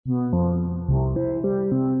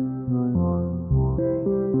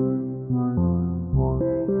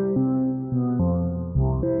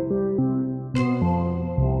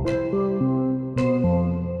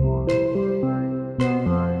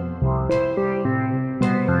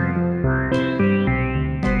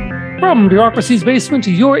From bureaucracy's basement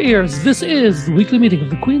to your ears, this is the weekly meeting of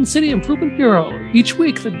the Queen City Improvement Bureau. Each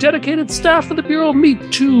week, the dedicated staff of the Bureau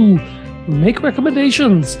meet to make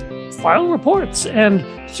recommendations, file reports, and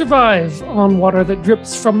survive on water that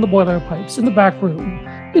drips from the boiler pipes in the back room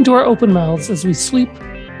into our open mouths as we sleep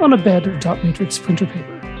on a bed of dot matrix printer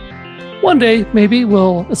paper. One day, maybe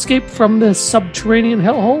we'll escape from this subterranean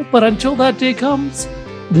hellhole, but until that day comes,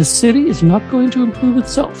 this city is not going to improve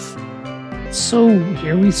itself. So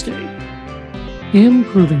here we stay,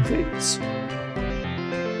 improving things.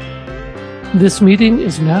 This meeting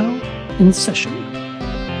is now in session.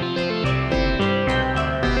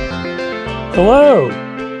 Hello.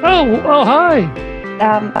 Oh, hi.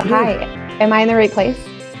 Hi. Am I in the right place?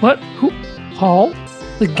 What? Who? Paul?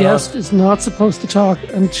 The guest is not supposed to talk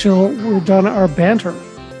until we're done our banter.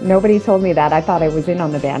 Nobody told me that. I thought I was in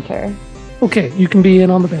on the banter. Okay, you can be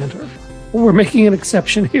in on the banter. We're making an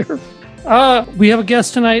exception here. We have a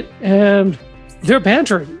guest tonight, and they're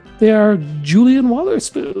bantering. They are Julian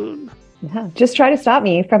Wotherspoon. Yeah, just try to stop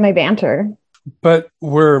me from my banter. But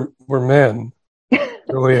we're men,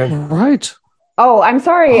 Julian. Right. Oh, I'm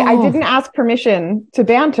sorry. I didn't ask permission to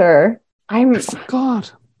banter. I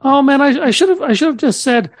forgot. Oh man, I should have just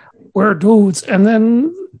said we're dudes, and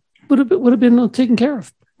then would have been taken care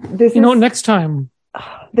of. Next time.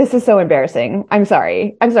 This is so embarrassing. I'm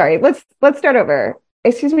sorry. Let's start over.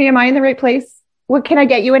 Excuse me, am I in the right place? What can I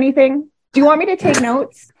get you? Anything? Do you want me to take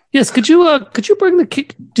notes? Yes. Could you bring the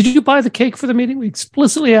cake? Did you buy the cake for the meeting? We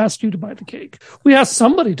explicitly asked you to buy the cake. We asked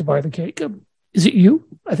somebody to buy the cake. Is it you?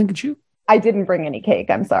 I think it's you. I didn't bring any cake.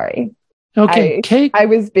 I'm sorry. Okay, cake. I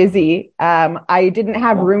was busy. I didn't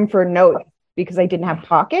have room for notes because I didn't have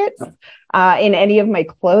pockets in any of my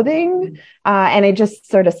clothing, and it just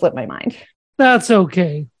sort of slipped my mind. That's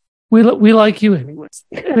okay. We like you anyways.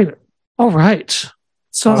 Anyway, all right.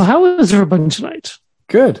 So how is everybody tonight?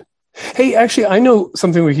 Good. Hey, actually, I know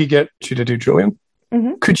something we could get you to do, Julian.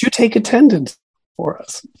 Mm-hmm. Could you take attendance for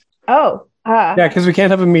us? Oh. Yeah, because we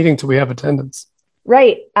can't have a meeting till we have attendance.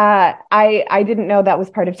 Right. I didn't know that was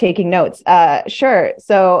part of taking notes. Sure.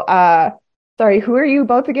 So, sorry, who are you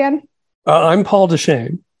both again? I'm Paul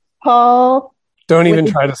Deshane. Paul. Don't even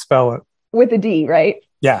try to spell it. With a D, right?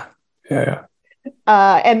 Yeah.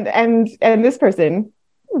 And this person.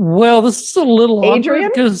 Well, this is a little Adrian,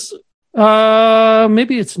 because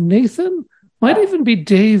maybe it's Nathan. Might even be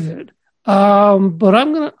David. But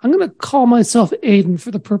I'm gonna call myself Aiden for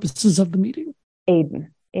the purposes of the meeting.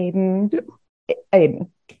 Aiden. Yeah. Aiden.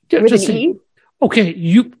 Yeah, with an E? Okay,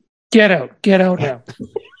 you get out now.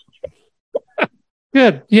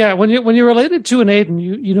 Good. Yeah, when you're related to an Aiden,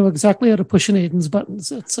 you know exactly how to push an Aiden's buttons.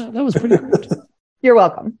 That was pretty good. You're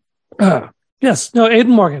welcome. Yes. No, Aiden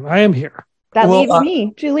Morgan, I am here. That leaves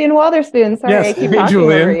me, Julian Wotherspoon. Sorry, yes, I keep talking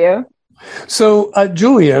over you. So,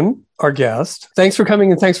 Julian, our guest, thanks for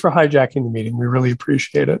coming and thanks for hijacking the meeting. We really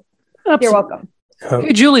appreciate it. Absolutely. You're welcome.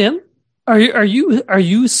 Hey, Julian, are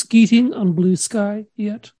you skeeting on Blue Sky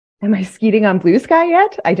yet? Am I skeeting on Blue Sky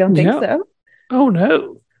yet? I don't think so. Oh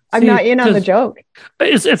no, I'm not in on the joke.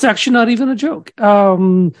 It's actually not even a joke.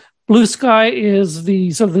 Blue Sky is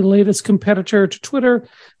the sort of the latest competitor to Twitter.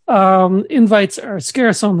 Invites are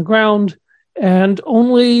scarce on the ground, and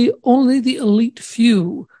only the elite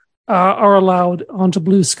few are allowed onto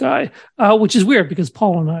Blue Sky, which is weird because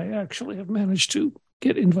Paul and I actually have managed to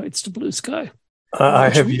get invites to Blue Sky. I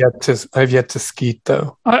have yet to skeet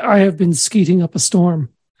though. I have been skeeting up a storm.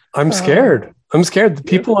 I'm scared. The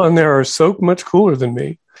people on there are so much cooler than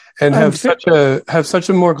me and have such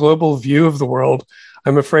a more global view of the world.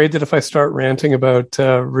 I'm afraid that if I start ranting about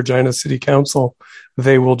Regina City Council,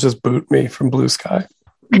 they will just boot me from Blue Sky.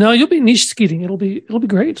 No, you'll be niche skeeting. It'll be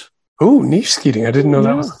great. Oh, niche skeeting! I didn't know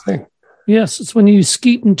that was a thing. Yes, it's when you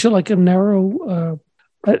skeet into like a narrow.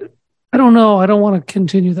 I don't know. I don't want to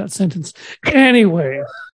continue that sentence. Anyway,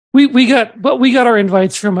 we got our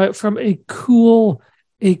invites from a cool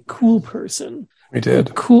person. We did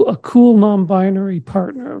a cool non-binary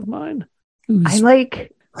partner of mine. I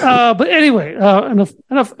like. But anyway,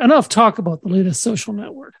 enough talk about the latest social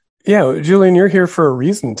network. Yeah, Julian, you're here for a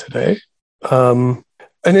reason today, and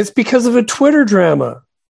it's because of a Twitter drama.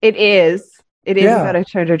 It is. It is about a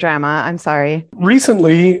Twitter drama. I'm sorry.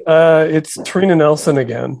 Recently, it's Tarina Nelson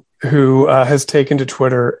again, who has taken to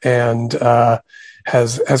Twitter and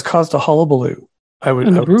has caused a hullabaloo. I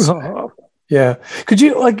would say. Yeah. Could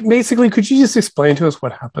you just explain to us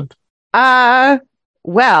what happened?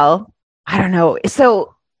 Well, I don't know.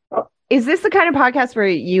 So is this the kind of podcast where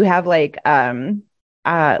you have like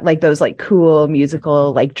those like cool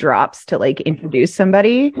musical like drops to like introduce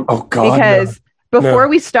somebody? Oh God. Because Before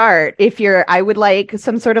we start, I would like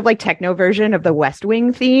some sort of like techno version of the West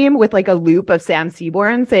Wing theme with like a loop of Sam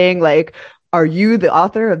Seaborn saying like, "Are you the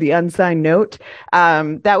author of the unsigned note?"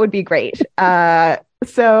 That would be great.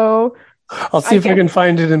 So I'll see if I can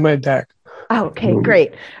find it in my deck. Oh, okay,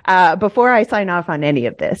 great. Before I sign off on any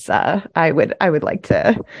of this, I would like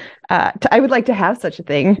to have such a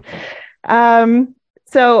thing.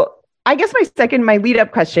 So I guess my lead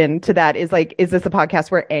up question to that is like, is this a podcast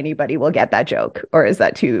where anybody will get that joke, or is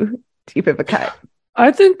that too deep of a cut?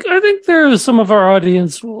 I think there's some of our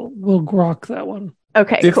audience will grok that one.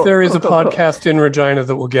 Okay. If there is a podcast in Regina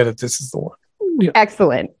that will get it, this is the one. Yeah.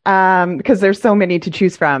 Excellent. Because there's so many to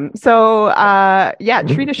choose from. So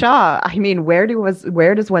Trina Shaw. I mean, where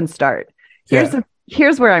does one start?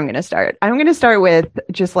 Here's where I'm going to start. I'm going to start with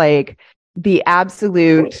just like the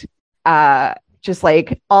absolute, just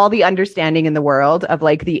like all the understanding in the world of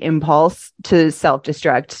like the impulse to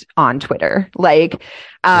self-destruct on Twitter,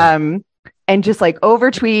 and just like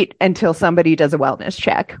overtweet until somebody does a wellness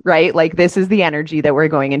check, right? Like this is the energy that we're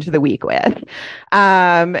going into the week with.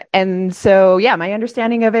 And so, my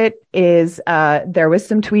understanding of it is there was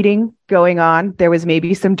some tweeting going on. There was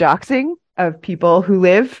maybe some doxing of people who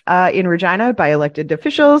live in Regina by elected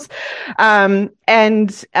officials. And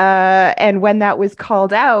when that was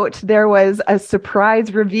called out, there was a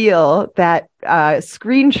surprise reveal that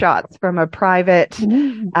screenshots from a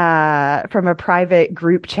private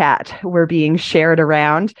group chat were being shared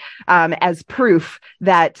around as proof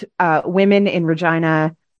that women in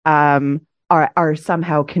Regina are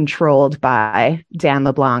somehow controlled by Dan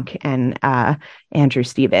LeBlanc and Andrew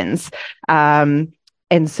Stevens. And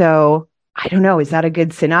so I don't know. Is that a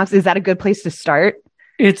good synopsis? Is that a good place to start?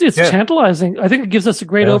 It's tantalizing. I think it gives us a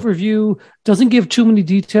great overview. Doesn't give too many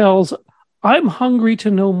details. I'm hungry to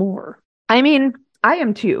know more. I mean, I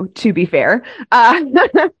am too, to be fair.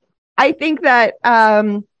 I think that,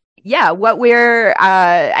 what we're,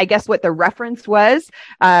 I guess what the reference was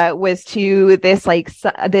to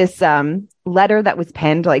this, letter that was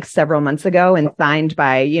penned like several months ago and signed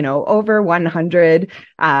by, over 100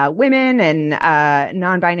 women and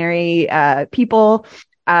non-binary people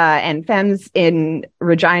and femmes in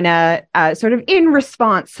Regina, sort of in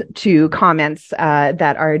response to comments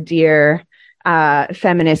that our dear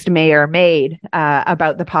feminist mayor made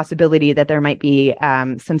about the possibility that there might be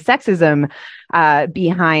some sexism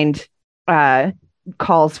behind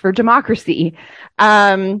calls for democracy.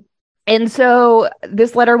 And so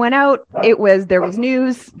this letter went out. There was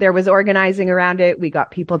news, there was organizing around it. We got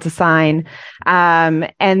people to sign. And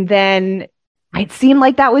then it seemed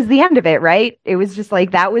like that was the end of it, right? It was just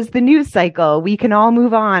like, that was the news cycle. We can all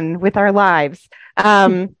move on with our lives.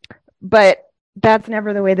 But that's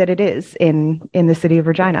never the way that it is in the city of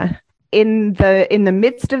Regina. In the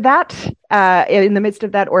midst of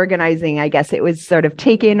that organizing, I guess it was sort of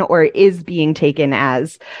taken or is being taken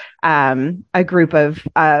as a group of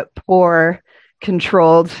poor,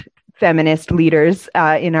 controlled feminist leaders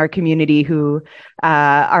in our community who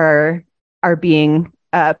are being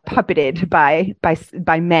puppeted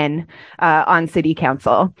by men on city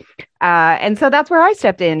council. And so that's where I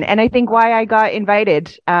stepped in. And I think why I got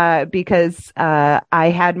invited, because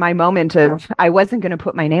I had my moment of, I wasn't going to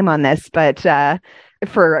put my name on this, but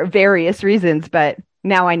for various reasons, but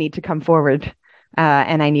now I need to come forward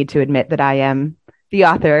and I need to admit that I am the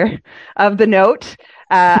author of the note,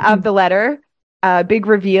 of the letter, big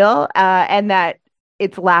reveal, and that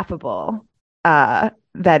it's laughable that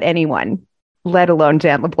anyone, let alone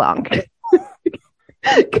Dan LeBlanc,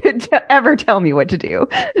 could ever tell me what to do.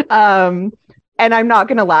 And I'm not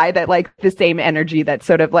going to lie that like the same energy that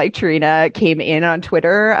sort of like Trina came in on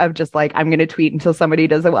Twitter of just like, I'm going to tweet until somebody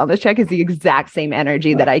does a wellness check is the exact same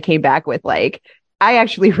energy that I came back with. Like, I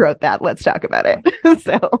actually wrote that. Let's talk about it.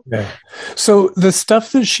 So the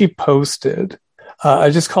stuff that she posted, I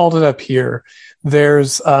just called it up here.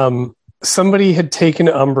 There's somebody had taken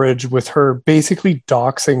umbrage with her basically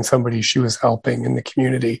doxing somebody she was helping in the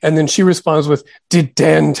community. And then she responds with, did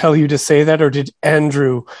Dan tell you to say that? Or did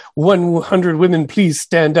Andrew? 100 women, please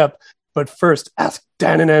stand up. But first, ask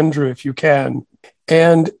Dan and Andrew if you can.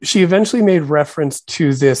 And she eventually made reference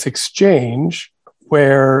to this exchange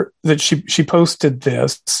where that she posted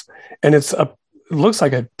this, and it looks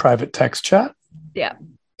like a private text chat. Yeah.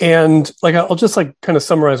 And like, I'll just like kind of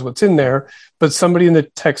summarize what's in there. But somebody in the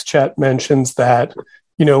text chat mentions that,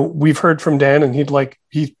 we've heard from Dan and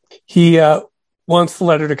he wants the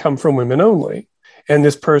letter to come from women only. And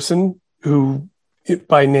this person who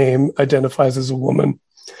by name identifies as a woman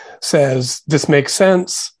says, this makes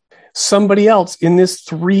sense. Somebody else in this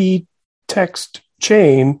 3 text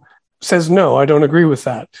chain says, no, I don't agree with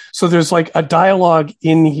that. So there's like a dialogue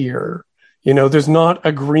in here There's not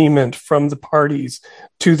agreement from the parties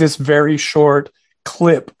to this very short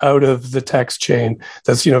clip out of the text chain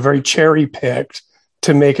that's, very cherry picked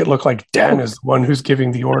to make it look like Dan is the one who's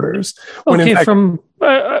giving the orders. When okay, in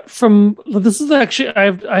fact, from this is actually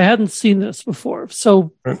I hadn't seen this before.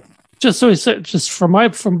 So right.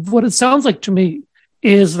 From what it sounds like to me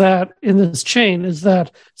is that in this chain is that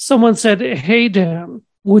someone said, "Hey Dan,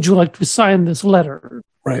 would you like to sign this letter?"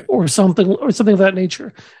 Right. Or something of that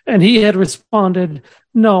nature. And he had responded,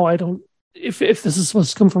 "No, I don't. If this is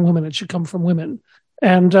supposed to come from women, it should come from women."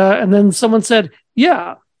 And then someone said,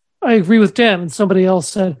 "Yeah, I agree with Dan," and somebody else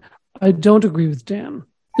said, "I don't agree with Dan."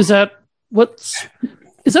 Is that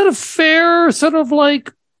a fair sort of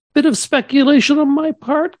like bit of speculation on my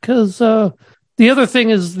part? Because the other thing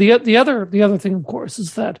is the other thing, of course,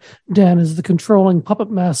 is that Dan is the controlling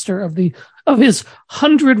puppet master of his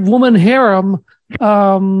 100-woman harem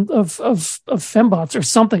of fembots or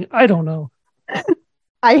something. I don't know.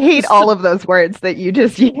 I hate all of those words that you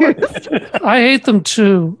just used. I hate them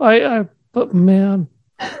too. But man.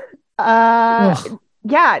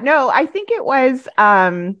 Yeah, no, I think it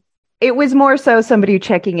was more so somebody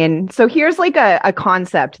checking in. So here's like a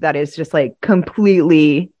concept that is just like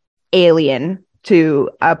completely alien to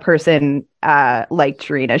a person like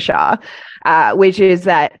Tarina Shaw, which is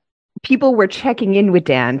that people were checking in with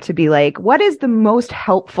Dan to be like, what is the most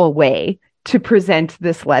helpful way to present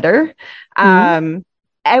this letter? Mm-hmm.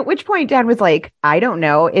 At which point Dan was like, I don't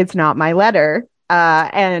know, it's not my letter.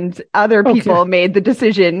 And other people made the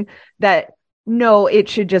decision that no, it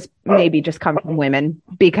should just come from women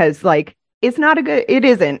because like it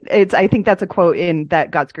isn't. I think that's a quote in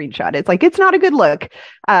that got screenshot. It's like, it's not a good look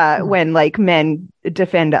when like men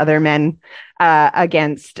defend other men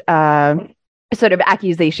against sort of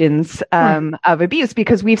accusations of abuse,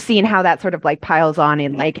 because we've seen how that sort of like piles on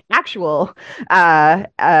in like actual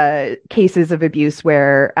cases of abuse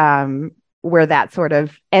where that sort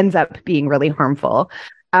of ends up being really harmful.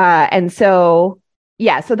 And so,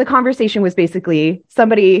 yeah, so the conversation was basically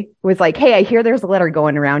somebody was like, "Hey, I hear there's a letter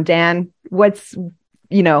going around, Dan. What's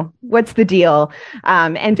the deal?"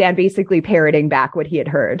 And Dan basically parroting back what he had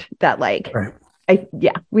heard, that like, right.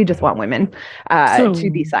 We just want women to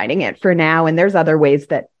be signing it for now. And there's other ways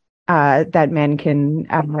that men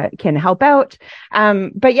can help out.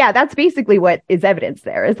 But yeah, that's basically what is evidence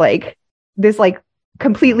there, is like this like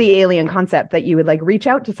completely alien concept that you would like reach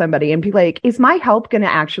out to somebody and be like, is my help going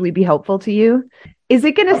to actually be helpful to you? Is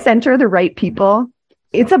it going to center the right people?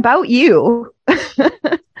 It's about you.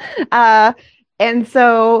 And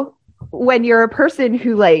so when you're a person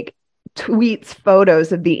who like tweets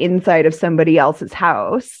photos of the inside of somebody else's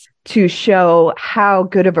house to show how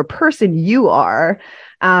good of a person you are,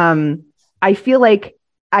 I feel like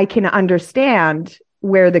I can understand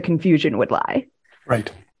where the confusion would lie.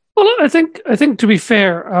 Right. Well, I think to be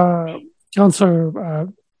fair, Councillor,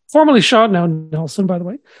 formerly Shaw, now Nelson, by the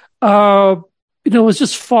way, was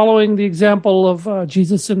just following the example of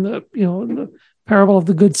Jesus in the parable of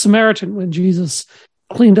the Good Samaritan, when Jesus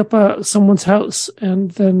cleaned up someone's house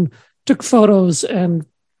and then took photos and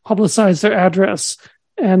publicized their address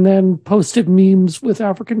and then posted memes with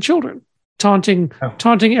African children, taunting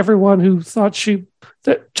everyone who thought he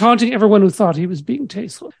was being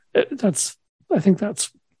tasteless. I think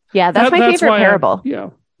that's my favorite parable. Yeah.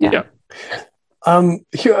 I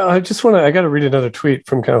got to read another tweet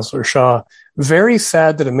from Councillor Shaw. Very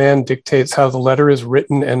sad that a man dictates how the letter is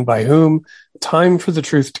written and by whom. Time for the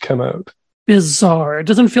truth to come out. Bizarre. It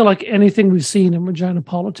doesn't feel like anything we've seen in Regina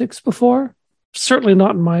politics before. Certainly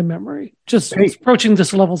not in my memory. Just approaching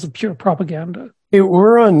this levels of pure propaganda. Hey,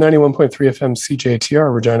 we're on 91.3 FM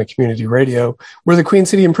CJTR, Regina Community Radio. We're the Queen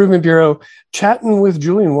City Improvement Bureau, chatting with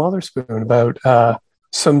Julian Wotherspoon about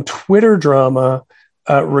some Twitter drama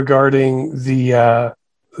regarding the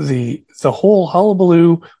whole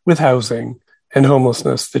hullabaloo with housing and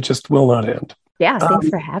homelessness that just will not end. Yeah, thanks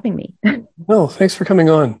for having me. No, thanks for coming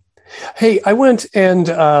on. Hey, I went and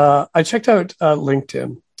I checked out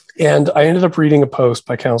LinkedIn, and I ended up reading a post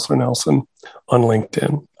by Councillor Nelson on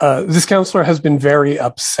LinkedIn. This councillor has been very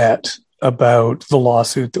upset about the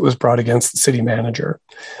lawsuit that was brought against the city manager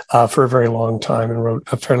for a very long time, and wrote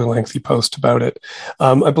a fairly lengthy post about it.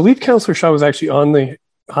 I believe Councillor Shaw was actually on the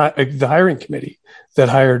hiring committee that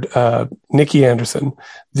hired Nikki Anderson,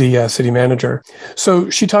 the city manager. So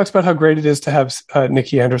she talks about how great it is to have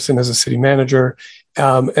Nikki Anderson as a city manager.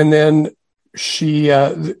 And then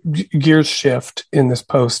gears shift in this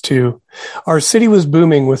post to, our city was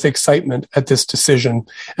booming with excitement at this decision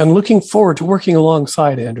and looking forward to working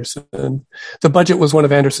alongside Anderson. The budget was one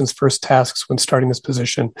of Anderson's first tasks when starting this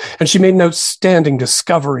position, and she made an outstanding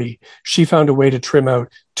discovery. She found a way to trim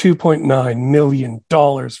out $2.9 million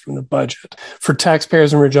from the budget. For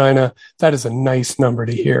taxpayers in Regina, that is a nice number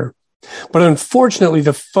to hear. But unfortunately,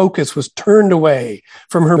 the focus was turned away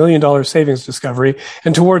from her $1 million savings discovery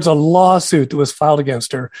and towards a lawsuit that was filed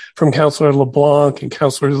against her from Councillor LeBlanc and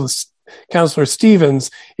Councillor Stevens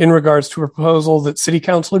in regards to a proposal that City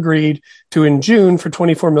Council agreed to in June for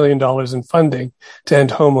 $24 million in funding to end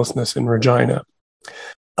homelessness in Regina.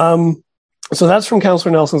 So that's from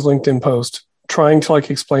Councillor Nelson's LinkedIn post, trying to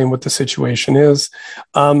explain what the situation is.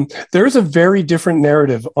 There is a very different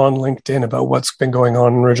narrative on LinkedIn about what's been going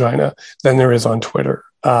on in Regina than there is on Twitter.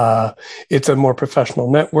 It's a more professional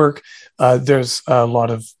network. There's a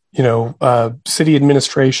lot of, city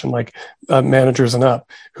administration, managers and up,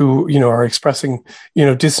 who, are expressing,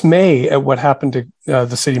 dismay at what happened to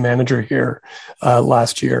the city manager here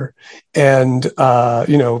last year and,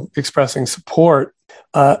 expressing support.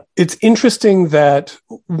 It's interesting that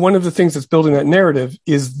one of the things that's building that narrative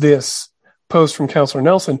is this post from Councillor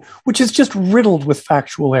Nelson, which is just riddled with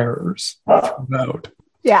factual errors throughout.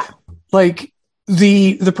 Yeah.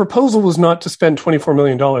 The proposal was not to spend $24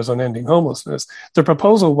 million on ending homelessness. The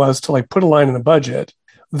proposal was to put a line in the budget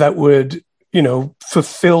that would,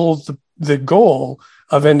 fulfill the goal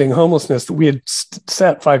of ending homelessness that we had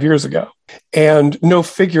set 5 years ago. And no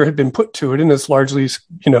figure had been put to it. And it's largely,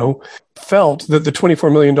 felt that the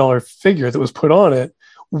 $24 million figure that was put on it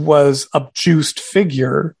was a juiced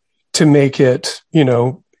figure to make it,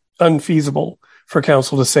 unfeasible for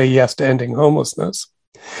council to say yes to ending homelessness.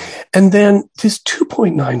 And then this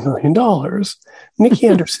 $2.9 million, Nikki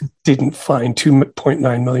Anderson didn't find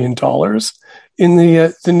 $2.9 million in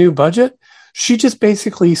the new budget. She just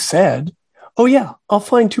basically said, oh yeah, I'll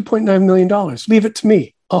find $2.9 million. Leave it to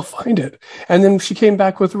me. I'll find it. And then she came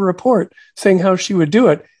back with a report saying how she would do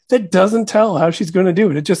it. That doesn't tell how she's going to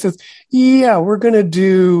do it. It just says, yeah, we're going to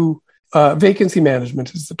do vacancy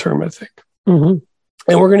management is the term, I think. Mm-hmm.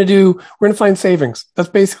 And we're going to find savings. That's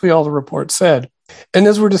basically all the report said. And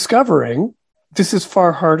as we're discovering, this is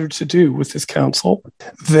far harder to do with this council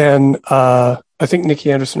than I think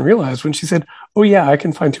Nikki Anderson realized when she said, oh yeah, I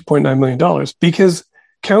can find $2.9 million, because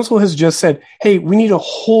council has just said, hey, we need a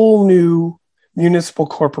whole new municipal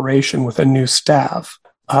corporation with a new staff.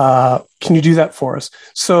 Can you do that for us?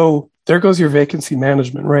 So there goes your vacancy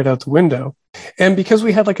management right out the window. And because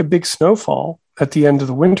we had a big snowfall at the end of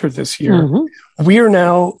the winter this year, mm-hmm. we are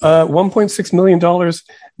now $1.6 million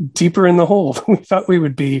deeper in the hole than we thought we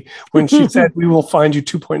would be when she said, we will find you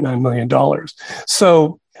 $2.9 million.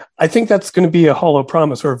 So I think that's going to be a hollow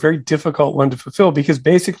promise, or a very difficult one to fulfill, because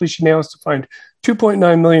basically she now has to find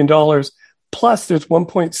 $2.9 million, plus there's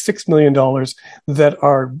 $1.6 million that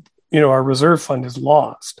our reserve fund is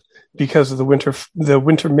lost because of the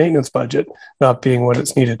winter maintenance budget not being what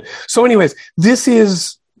it's needed. So anyways, this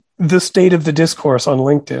is the state of the discourse on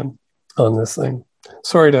LinkedIn on this thing.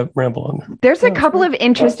 Sorry to ramble on. There's a couple of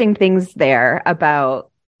interesting things there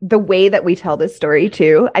about the way that we tell this story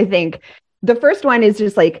too. I think the first one is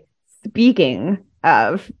just speaking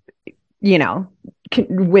of,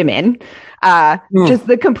 women, just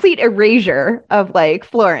the complete erasure of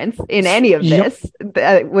Florence in any of this.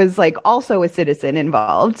 Was also a citizen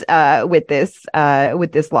involved with this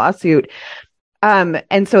lawsuit.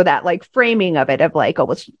 And so that framing of it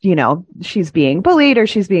of she's being bullied, or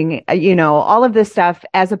she's being, all of this stuff,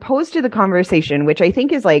 as opposed to the conversation, which I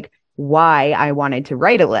think is why I wanted to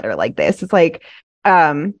write a letter like this. It's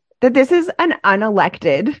that this is an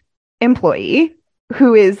unelected employee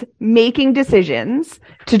who is making decisions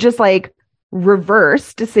to just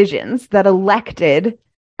reverse decisions that elected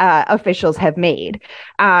officials have made.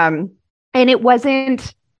 And it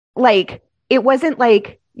wasn't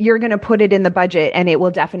you're going to put it in the budget and it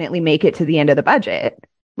will definitely make it to the end of the budget.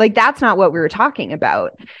 That's not what we were talking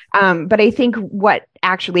about. But I think what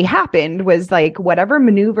actually happened was whatever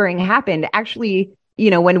maneuvering happened, actually,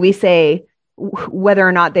 when we say whether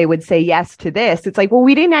or not they would say yes to this, it's well,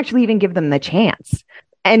 we didn't actually even give them the chance.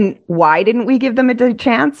 And why didn't we give them a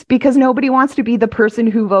chance? Because nobody wants to be the person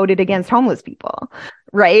who voted against homeless people,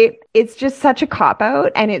 right? It's just such a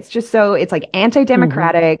cop-out, and it's just it's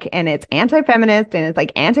anti-democratic, mm-hmm. and it's anti-feminist, and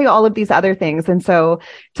it's anti all of these other things. And so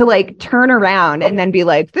to turn around and then be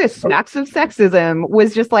this smacks of sexism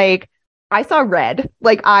was just I saw red.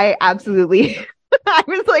 I absolutely, I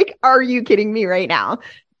was are you kidding me right now?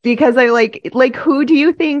 Because I who do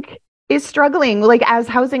you think is struggling, like, as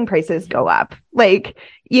housing prices go up. Like,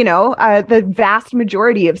 the vast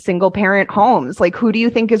majority of single parent homes, like, who do you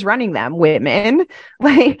think is running them? Women.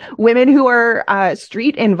 Like, women who are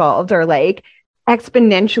street involved are like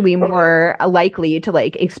exponentially more likely to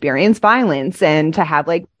like experience violence and to have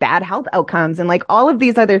like bad health outcomes and like all of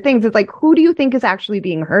these other things. It's like, who do you think is actually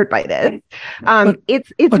being hurt by this?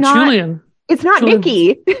 It's not Julian, it's not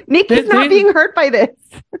Nikki. Nikki's not being hurt by this.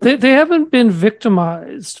 They haven't been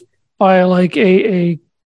victimized by like a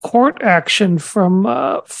court action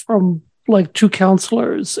from like two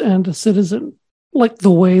counselors and a citizen, like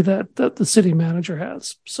the way that the city manager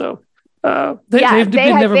has. So they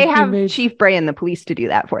have Chief Bray and the police to do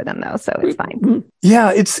that for them, though, so it's fine.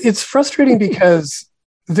 Yeah, it's frustrating because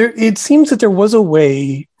it seems that there was a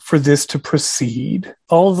way for this to proceed.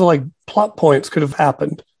 All of the like plot points could have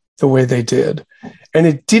happened the way they did, and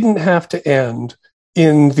it didn't have to end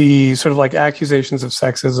in the sort of like accusations of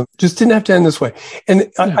sexism. Just didn't have to end this way.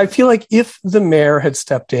 And I feel like if the mayor had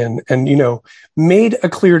stepped in and, made a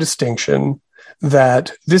clear distinction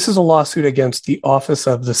that this is a lawsuit against the office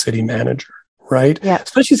of the city manager, right? Yeah.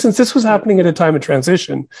 Especially since this was happening at a time of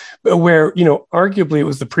transition where, arguably it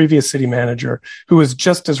was the previous city manager who was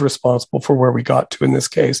just as responsible for where we got to in this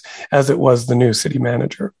case as it was the new city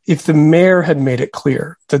manager. If the mayor had made it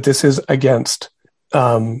clear that this is against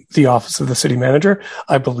the office of the city manager,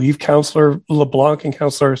 I believe Councillor LeBlanc and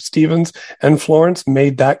Councillor Stevens and Florence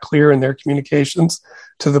made that clear in their communications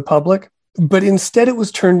to the public. But instead, it was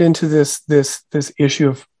turned into this issue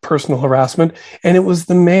of personal harassment, and it was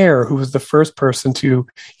the mayor who was the first person to,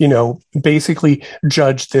 basically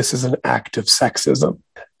judge this as an act of sexism.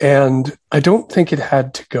 And I don't think it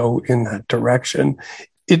had to go in that direction.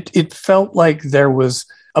 It felt like there was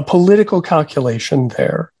a political calculation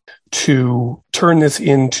there to turn this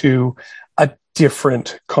into a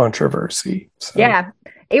different controversy. So. Yeah,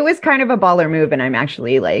 it was kind of a baller move, and I'm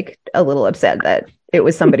actually like a little upset that it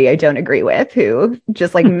was somebody I don't agree with who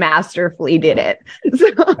just like masterfully did it.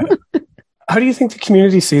 So. How do you think the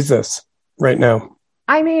community sees this right now?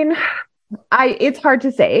 I mean, it's hard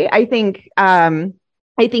to say. I think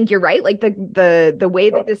you're right. Like the way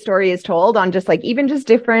that this story is told on just like even just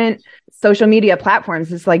different social media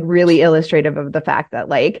platforms is like really illustrative of the fact that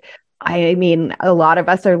like, I mean, a lot of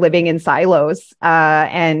us are living in silos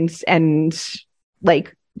and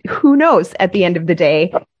like, who knows at the end of the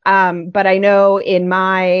day. But I know in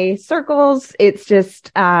my circles, it's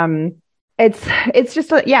just, it's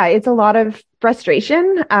a lot of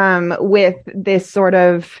frustration, with this sort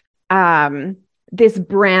of, this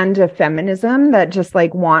brand of feminism that just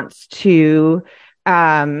like wants to,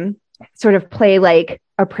 sort of play like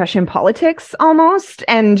oppression politics almost,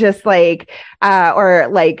 and just like, or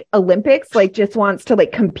like Olympics, like just wants to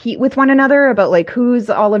like compete with one another about like who's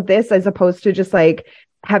all of this, as opposed to just like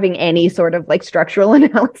having any sort of like structural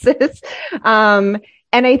analysis. And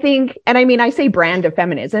I mean, I say brand of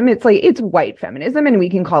feminism, it's like, it's white feminism and we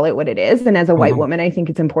can call it what it is. And as a white woman, I think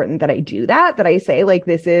it's important that I do that I say like,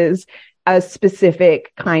 this is a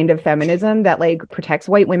specific kind of feminism that like protects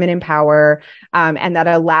white women in power, and that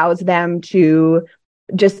allows them to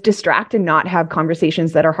just distract and not have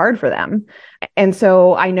conversations that are hard for them. And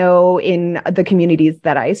so I know in the communities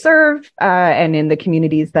that I serve, and in the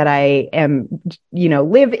communities that I am,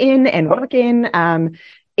 live in and work in,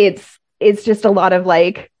 it's just a lot of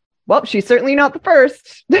like, well, she's certainly not the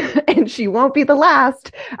first and she won't be the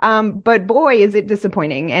last. But boy, is it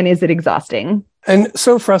disappointing and is it exhausting. And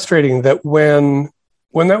so frustrating that when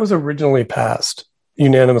that was originally passed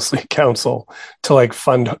unanimously at council to like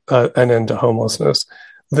fund an end to homelessness,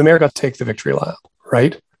 the mayor got to take the victory lap,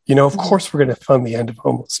 right? Of course we're going to fund the end of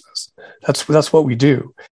homelessness. That's what we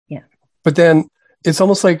do. Yeah. But then it's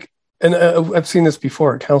almost like, and I've seen this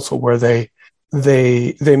before at council where they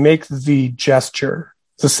make the gesture,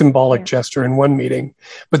 the symbolic gesture in one meeting,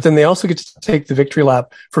 but then they also get to take the victory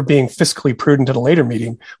lap for being fiscally prudent at a later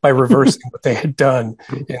meeting by reversing what they had done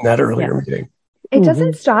in that earlier meeting. It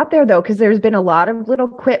doesn't stop there though, because there's been a lot of little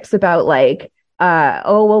quips about like,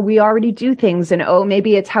 oh, well, we already do things, and oh,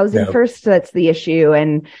 maybe it's housing first that's the issue,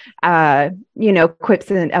 and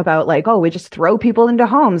quips about like, oh, we just throw people into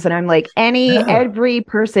homes, and I'm like, every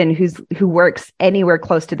person who works anywhere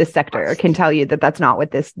close to this sector can tell you that that's not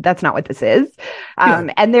what this is,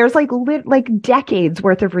 and there's like decades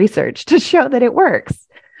worth of research to show that it works.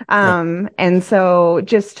 And so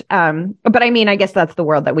just, but I mean, I guess that's the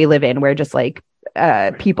world that we live in, where just like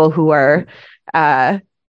people who are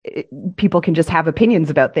people can just have opinions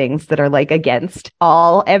about things that are like against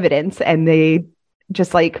all evidence, and they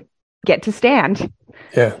just like get to stand.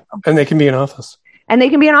 Yeah. And they can be in office. And they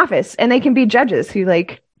can be judges who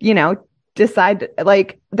like, decide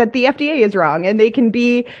like that the FDA is wrong, and they can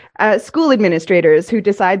be school administrators who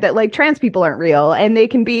decide that like trans people aren't real, and they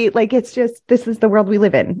can be like, it's just, this is the world we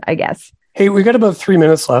live in, I guess. Hey, we got about 3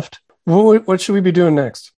 minutes left. What should we be doing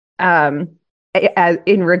next? In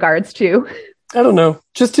regards to, I don't know,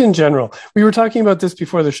 just in general. We were talking about this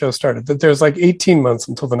before the show started, that there's like 18 months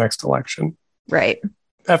until the next election. Right.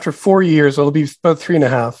 After 4 years, it'll be about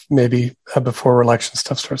 3.5, maybe, before election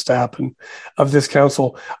stuff starts to happen, of this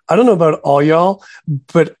council. I don't know about all y'all,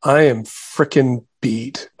 but I am freaking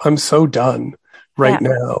beat. I'm so done right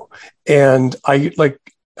now. And I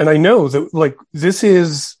know that like this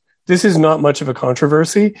is not much of a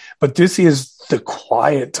controversy, but this is the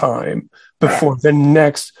quiet time before the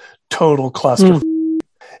next total cluster.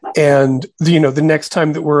 And the next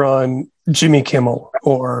time that we're on Jimmy Kimmel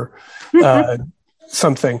or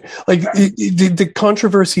something like the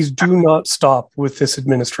controversies do not stop with this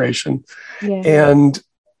administration. And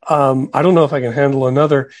I don't know if I can handle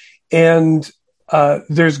another. And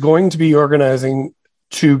there's going to be organizing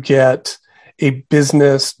to get a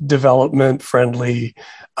business development friendly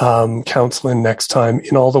council in next time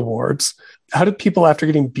in all the wards. How do people, after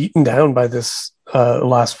getting beaten down by this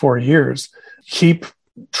last 4 years, keep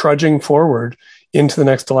trudging forward into the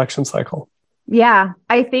next election cycle? Yeah,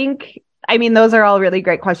 I mean, those are all really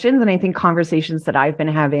great questions. And I think conversations that I've been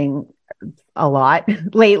having a lot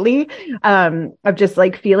lately, of just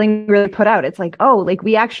like feeling really put out. It's like, oh, like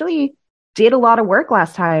we actually did a lot of work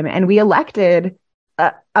last time and we elected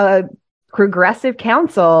a progressive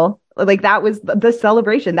council. Like that was the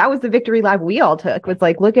celebration. That was the victory lap we all took, was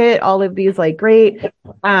like, look at all of these like great,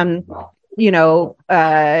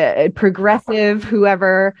 progressive,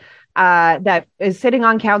 whoever, that is sitting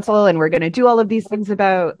on council, and we're going to do all of these things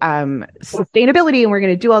about sustainability, and we're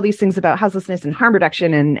going to do all these things about houselessness and harm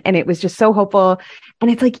reduction, and it was just so hopeful. And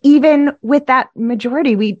it's like, even with that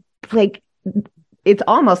majority, we like, it's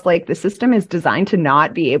almost like the system is designed to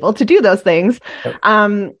not be able to do those things.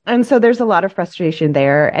 And so there's a lot of frustration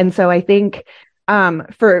there. And so I think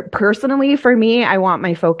for me, I want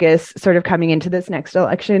my focus sort of coming into this next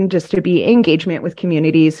election just to be engagement with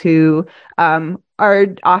communities who are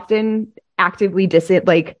often actively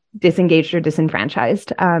disengaged or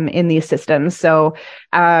disenfranchised in these systems. So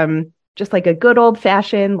just like a good old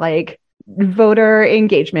fashioned like voter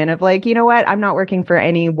engagement of like, you know what, I'm not working for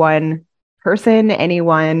any one person,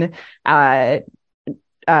 anyone, who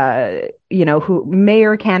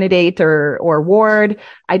mayor candidate or ward.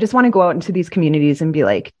 I just want to go out into these communities and be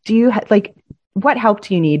like, do you what help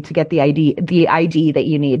do you need to get the ID that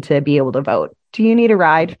you need to be able to vote? Do you need a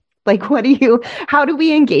ride? Like, how do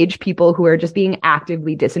we engage people who are just being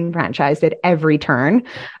actively disenfranchised at every turn,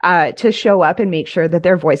 to show up and make sure that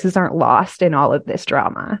their voices aren't lost in all of this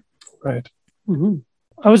drama? Right. Mm-hmm.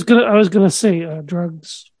 I was gonna say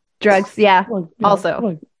drugs. Drugs, yeah.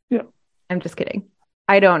 Also, I'm just kidding.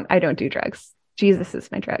 I don't do drugs. Jesus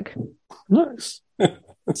is my drug. Nice.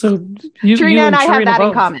 So Trina and I have that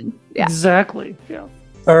in common. Yeah. Exactly. Yeah.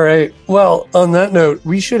 All right. Well, on that note,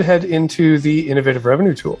 we should head into the innovative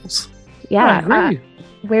revenue tools. Yeah.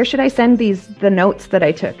 Where should I send the notes that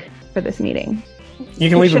I took for this meeting?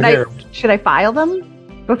 You can leave them here. Should I file them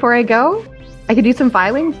before I go? I could do some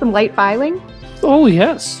light filing. Oh,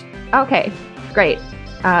 yes. Okay, great.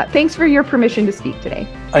 Thanks for your permission to speak today.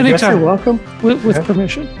 I guess you're welcome. With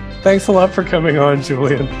permission. Thanks a lot for coming on,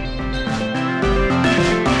 Julian.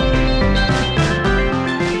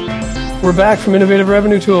 We're back from Innovative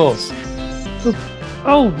Revenue Tools.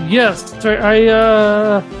 Oh, yes. Sorry,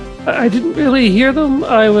 I didn't really hear them.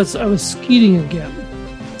 I was skeeting again.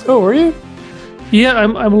 Oh, were you? Yeah,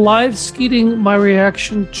 I'm live skeeting my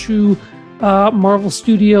reaction to Marvel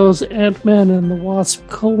Studios' Ant-Man and the Wasp: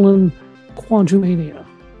 Quantumania.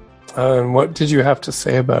 And what did you have to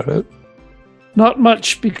say about it? Not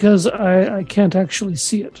much, because I can't actually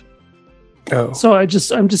see it. Oh. So I'm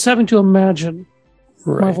just having to imagine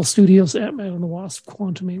right. Marvel Studios' Ant-Man and the Wasp: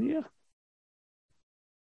 Quantumania.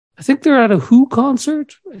 I think they're at a Who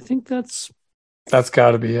concert. I think that's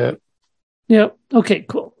got to be it. Yeah. Okay.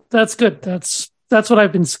 Cool. That's good. That's what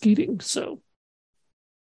I've been skeeting. So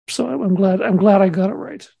I'm glad I got it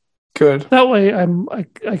right. Good. That way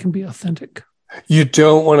I can be authentic. You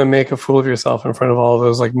don't want to make a fool of yourself in front of all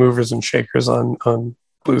those like movers and shakers on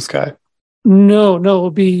Blue Sky. No, that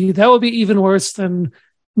would be even worse than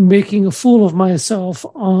making a fool of myself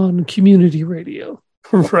on community radio.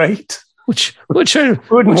 Right. Which I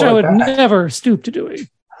would never stoop to doing.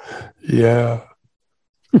 Yeah.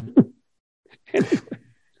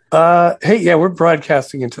 Hey, we're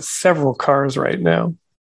broadcasting into several cars right now.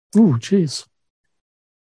 Ooh, jeez.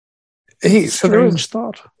 Hey, strange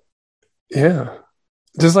thought. Yeah.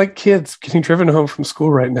 Just like kids getting driven home from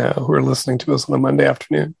school right now who are listening to us on a Monday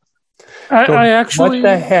afternoon. I actually. What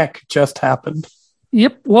the heck just happened?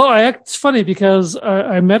 Yep. Well, it's funny because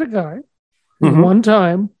I met a guy one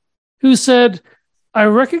time who said, "I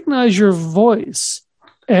recognize your voice."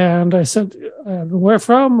 And I said, "Where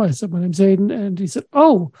from?" I said, "My name's Aiden." And he said,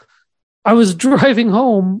 "Oh, I was driving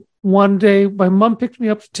home one day. My mom picked me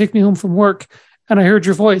up to take me home from work, and I heard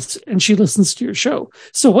your voice, and she listens to your show."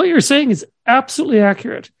 So what you're saying is absolutely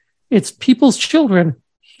accurate. It's people's children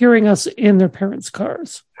hearing us in their parents'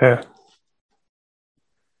 cars. Yeah.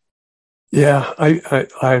 Yeah,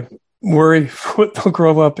 I worry what they'll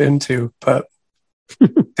grow up into, but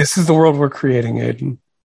this is the world we're creating, Aiden.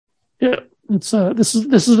 Yeah, it's this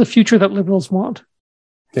is the future that liberals want.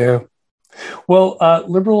 Yeah. Well,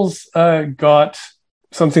 liberals got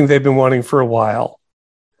something they've been wanting for a while,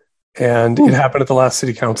 and it happened at the last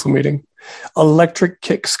city council meeting. Electric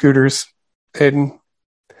kick scooters, Aiden.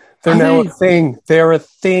 They're now a thing. They are a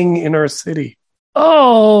thing in our city.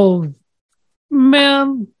 Oh,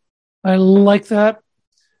 man. I like that.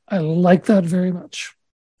 I like that very much.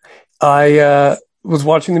 I was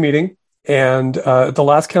watching the meeting, and at the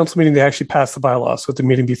last council meeting, they actually passed the bylaw. So at the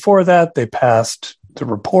meeting before that, they passed the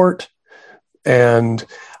report. And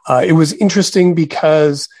it was interesting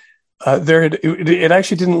because it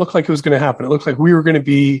actually didn't look like it was going to happen. It looked like we were going to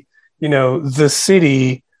be, the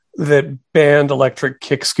city that banned electric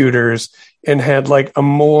kick scooters and had like a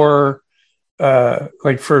more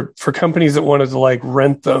like for companies that wanted to like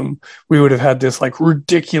rent them, we would have had this like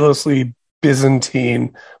ridiculously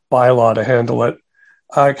Byzantine bylaw to handle it.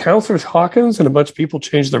 Councillor Hawkins and a bunch of people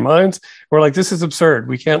changed their minds. We're like, this is absurd.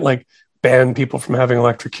 We can't like ban people from having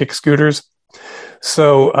electric kick scooters.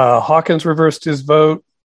 So Hawkins reversed his vote.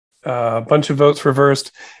 A bunch of votes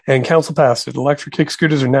reversed, and council passed it. Electric kick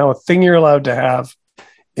scooters are now a thing you're allowed to have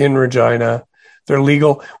in Regina. They're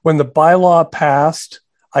legal. When the bylaw passed,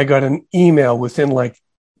 I got an email within like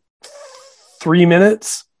 3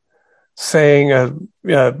 minutes saying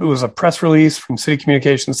it was a press release from City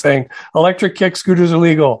Communications saying electric kick scooters are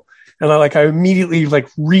legal. And I immediately like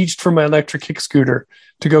reached for my electric kick scooter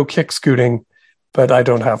to go kick scooting, but I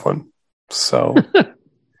don't have one. So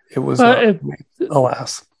it was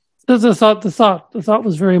alas. The thought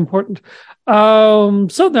was very important.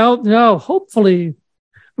 So now hopefully,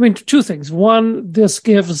 I mean, two things. One, this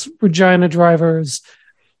gives Regina drivers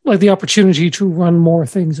like the opportunity to run more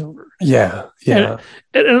things over. Yeah. And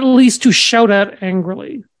at least to shout at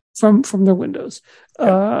angrily from their windows,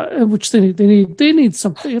 which they need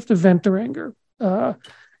something. They have to vent their anger. Driving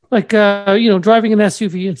an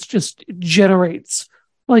SUV, it generates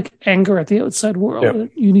like anger at the outside world. Yeah.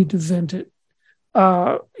 You need to vent it,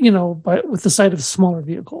 with the sight of smaller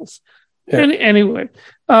vehicles. Yeah. And anyway,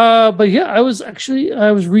 but yeah, I was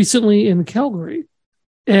recently in Calgary,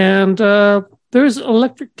 and there's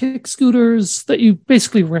electric kick scooters that you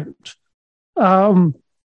basically rent, all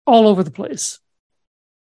over the place,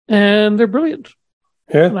 and they're brilliant.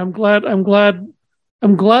 Yeah, and I'm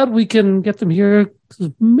glad we can get them here,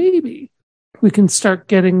 because maybe we can start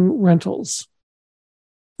getting rentals.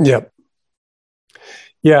 Yep.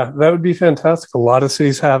 Yeah, that would be fantastic. A lot of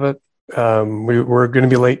cities have it. We're going to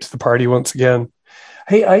be late to the party once again.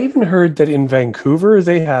 Hey, I even heard that in Vancouver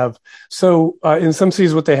they have. So in some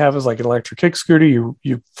cities, what they have is like an electric kick scooter.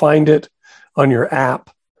 You find it on your app.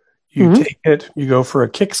 You take it. You go for a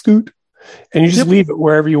kick scoot, and you just leave it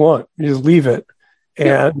wherever you want. You just leave it,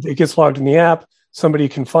 and it gets logged in the app. Somebody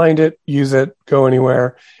can find it, use it, go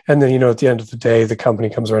anywhere, and then at the end of the day, the company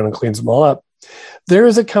comes around and cleans them all up. There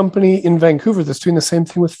is a company in Vancouver that's doing the same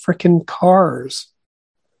thing with frickin' cars.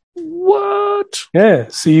 What? Yeah.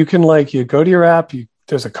 So you can you go to your app,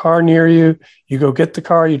 there's a car near you, you go get the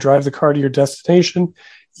car, you drive the car to your destination,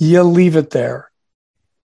 you leave it there.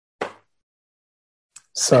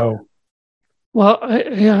 So. Well,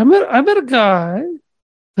 I met a guy,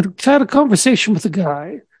 I had a conversation with a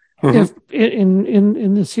guy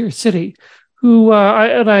in this here city who,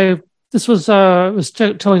 I was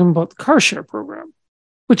telling him about the car share program,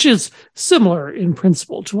 which is similar in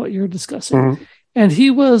principle to what you're discussing. And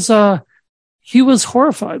he was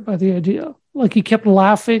horrified by the idea. Like, he kept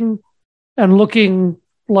laughing and looking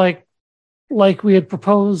like we had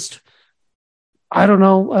proposed. I don't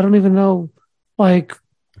know. I don't even know. Like,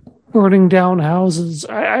 burning down houses.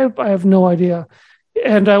 I have no idea.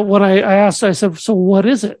 And when I asked, I said, "So what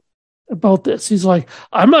is it about this?" He's like,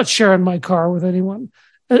 "I'm not sharing my car with anyone,"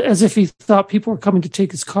 as if he thought people were coming to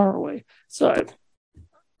take his car away. So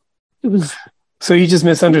it was. So you just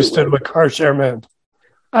misunderstood what car share meant.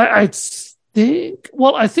 I think.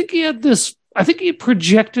 Well, I think he had this I think he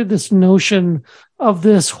projected this notion of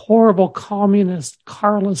this horrible communist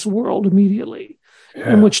carless world immediately,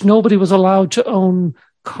 in which nobody was allowed to own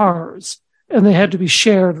cars and they had to be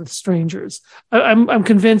shared with strangers. I'm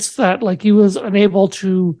convinced that like he was unable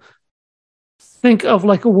to think of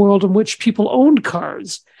like a world in which people owned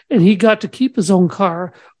cars and he got to keep his own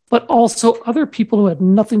car, but also other people who had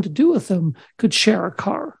nothing to do with him could share a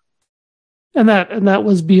car. And that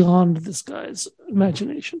was beyond this guy's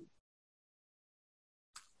imagination.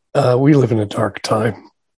 We live in a dark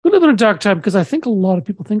time. We live in a dark time because I think a lot of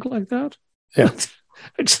people think like that. Yeah.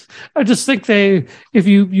 I just think if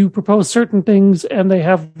you propose certain things and they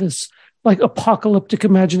have this like apocalyptic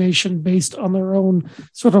imagination based on their own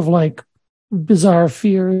sort of like bizarre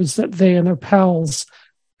fears that they and their pals,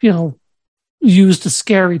 use to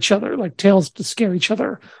scare each other, like tales to scare each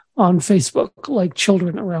other on Facebook, like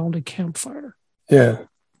children around a campfire. Yeah.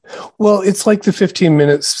 Well, it's like the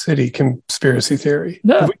 15-minute city conspiracy theory.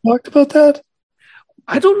 No. Have we talked about that?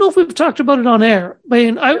 I don't know if we've talked about it on air. I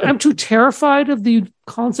mean, I'm too terrified of the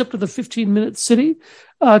concept of the 15-minute city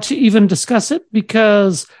to even discuss it,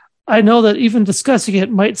 because I know that even discussing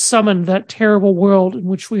it might summon that terrible world in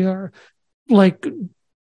which we are like,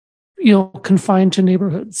 confined to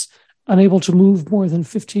neighborhoods, unable to move more than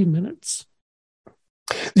 15 minutes.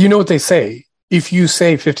 You know what they say? If you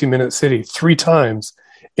say 15-minute city 3 times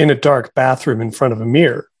in a dark bathroom in front of a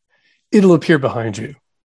mirror, it'll appear behind you.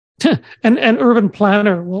 and urban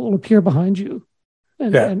planner will appear behind you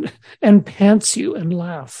and pants you and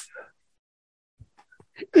laugh.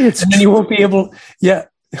 And then you won't be able, he'll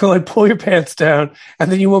like pull your pants down,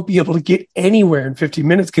 and then you won't be able to get anywhere in 15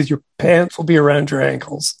 minutes because your pants will be around your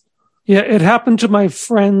ankles. Yeah, it happened to my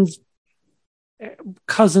friend's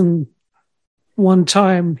cousin one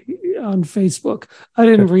time on Facebook. I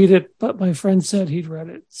didn't read it, but my friend said he'd read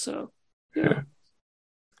it. So, yeah.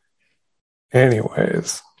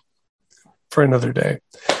 Anyways, for another day.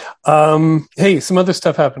 Hey, some other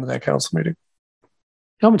stuff happened at that council meeting.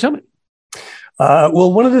 Tell me.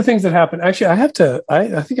 Well, one of the things that happened, actually, I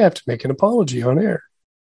think I have to make an apology on air,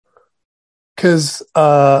 because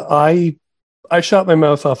I shot my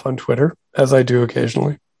mouth off on Twitter, as I do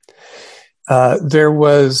occasionally. There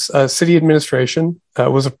was city administration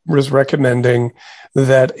was recommending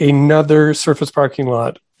that another surface parking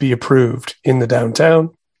lot be approved in the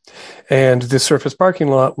downtown, and this surface parking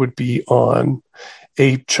lot would be on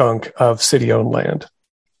a chunk of city-owned land,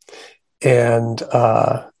 and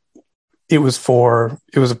it was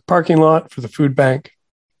a parking lot for the food bank,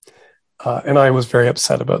 and I was very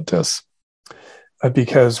upset about this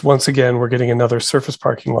because once again we're getting another surface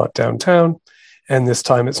parking lot downtown. And this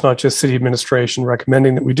time it's not just city administration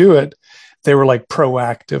recommending that we do it. They were like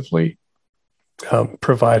proactively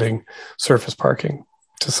providing surface parking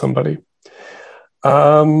to somebody.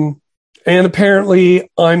 And apparently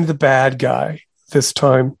I'm the bad guy this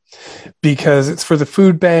time because it's for the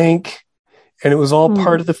food bank, and it was all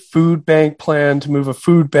part of the food bank plan to move a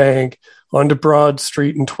food bank onto Broad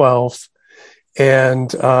Street and 12th.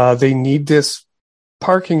 And they need this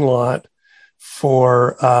parking lot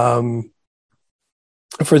for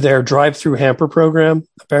their drive-through hamper program,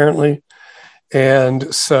 apparently.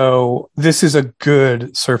 And so this is a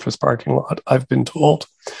good surface parking lot, I've been told,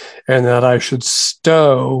 and that I should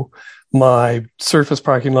stow my surface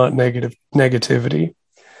parking lot negativity.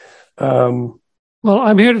 Well,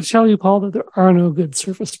 I'm here to tell you, Paul, that there are no good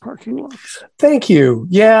surface parking lots. Thank you.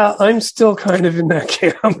 Yeah, I'm still kind of in that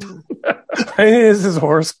camp. This is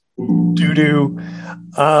horse doo-doo.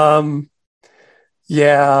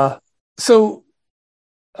 Yeah. So,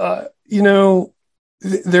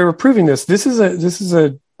 they're approving this. This is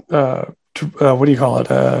a what do you call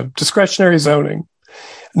it? Discretionary zoning.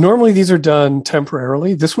 Normally these are done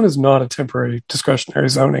temporarily. This one is not a temporary discretionary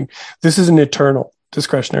zoning. This is an eternal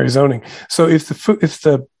discretionary zoning. So if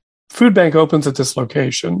the food bank opens at this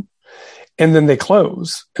location and then they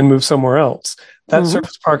close and move somewhere else, that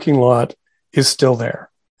surface parking lot is still there,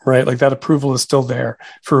 right? Like that approval is still there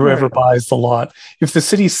for whoever buys the lot. If the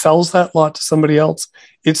city sells that lot to somebody else,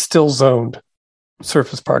 it's still zoned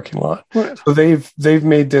surface parking lot. Right. So they've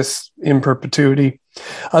made this in perpetuity.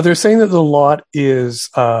 They're saying that the lot is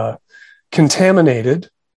contaminated,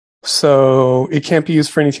 so it can't be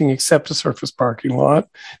used for anything except a surface parking lot.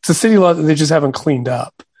 It's a city lot that they just haven't cleaned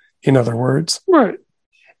up, in other words. Right.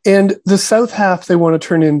 And the south half, they want to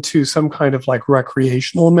turn into some kind of like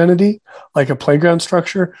recreational amenity, like a playground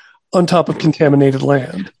structure on top of contaminated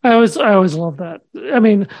land. I always love that. I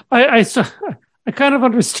mean, I kind of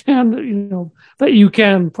understand that, that you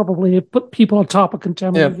can probably put people on top of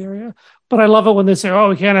contaminated area, but I love it when they say, "Oh,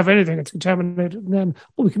 we can't have anything that's contaminated," and then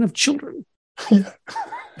we can have children. Yeah.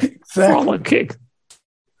 frolicking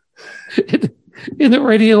in the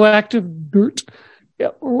radioactive dirt,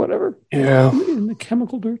 or whatever. Yeah, in the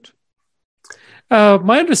chemical dirt.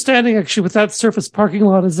 My understanding, actually, with that surface parking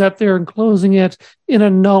lot is that they're enclosing it in a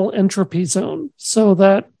null entropy zone, so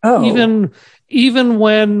that even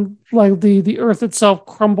when like the Earth itself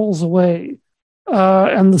crumbles away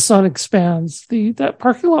and the sun expands, that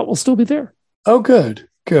parking lot will still be there. Oh, good.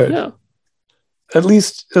 Yeah. At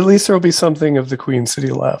least there will be something of the Queen City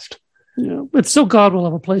left. Yeah, but still, God will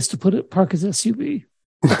have a place to park his SUV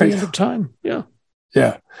at the end of time. Yeah.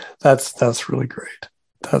 Yeah, that's really great.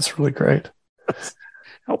 That's really great. That's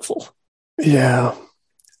helpful. Yeah.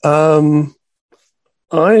 I think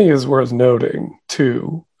it's worth noting,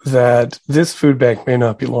 too, that this food bank may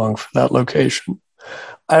not be long for that location.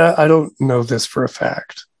 I don't know this for a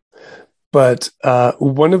fact, but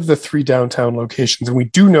one of the 3 downtown locations, and we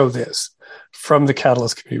do know this from the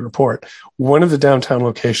Catalyst Committee report, one of the downtown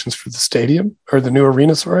locations for the stadium, or the new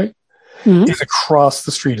arena, is across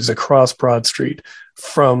the street, is across Broad Street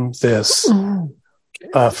from this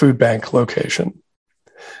food bank location.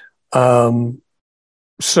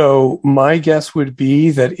 So my guess would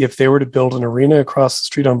be that if they were to build an arena across the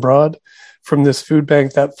street on Broad from this food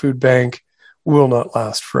bank, that food bank will not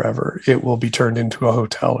last forever. It will be turned into a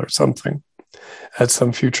hotel or something at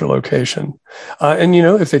some future location. And,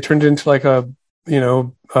 if they turned it into like a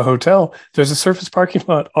hotel, there's a surface parking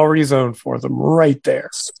lot already zoned for them right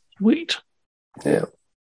there. Sweet. Yeah.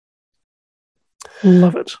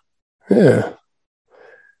 Love it. Yeah.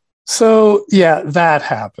 So, yeah, that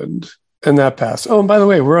happened. And that passed. Oh, and by the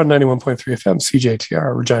way, we're on 91.3 FM,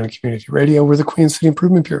 CJTR, Regina Community Radio. We're the Queen City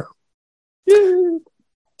Improvement Bureau.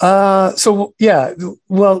 So, yeah,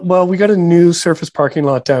 well, we got a new surface parking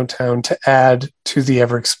lot downtown to add to the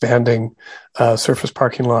ever-expanding surface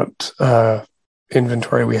parking lot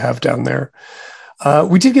inventory we have down there.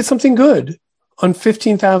 We did get something good on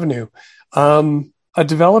 15th Avenue. A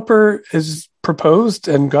developer has proposed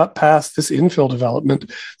and got past this infill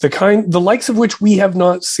development, the likes of which we have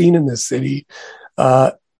not seen in this city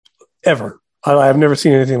ever. I've never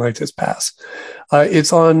seen anything like this pass.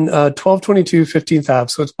 It's on 1222 15th Ave,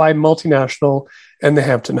 so it's by Multinational and the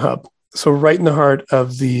Hampton Hub. So right in the heart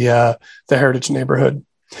of the Heritage neighborhood.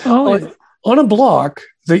 On a block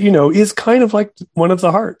that, is kind of like one of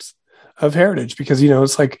the hearts of Heritage, because,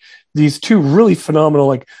 it's like these two really phenomenal,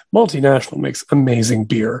 like Multinational makes amazing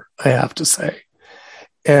beer, I have to say.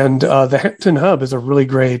 And the Hampton Hub is a really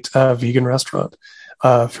great vegan restaurant,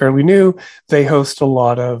 fairly new. They host a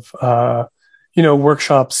lot of,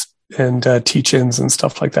 workshops and teach-ins and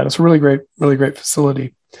stuff like that. It's a really great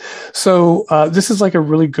facility. So this is like a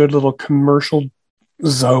really good little commercial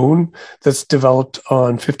zone that's developed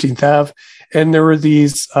on 15th Ave. And there were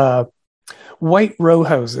these white row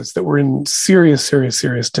houses that were in serious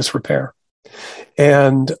disrepair.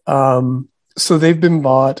 And so they've been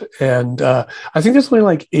bought, and I think there's only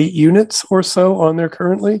like 8 units or so on there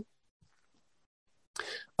currently.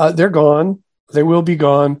 They're gone. They will be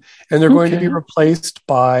gone, and they're going to be replaced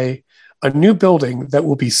by a new building that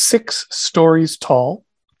will be 6 stories tall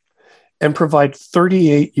and provide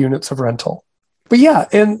 38 units of rental. But yeah,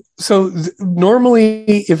 and so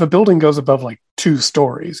normally if a building goes above like 2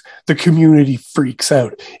 stories, the community freaks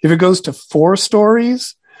out. If it goes to 4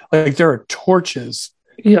 stories, like there are torches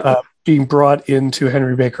being brought into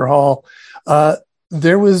Henry Baker Hall.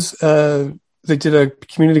 There was, they did a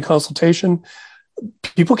community consultation.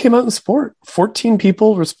 People came out in support. 14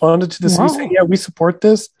 people responded to this and saying, yeah, we support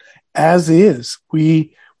this as is.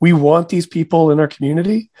 We want these people in our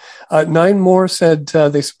community. 9 more said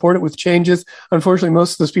they support it with changes. Unfortunately,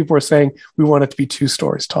 most of those people are saying we want it to be 2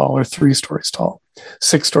 stories tall or 3 stories tall.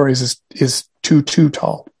 6 stories is too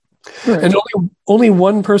tall. Right. And only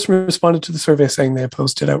one person responded to the survey saying they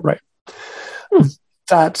opposed it outright.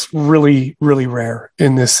 That's really, really rare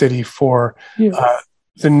in this city for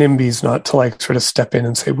the NIMBYs not to like sort of step in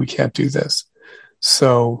and say, we can't do this.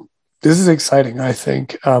 So this is exciting, I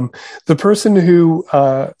think. The person who,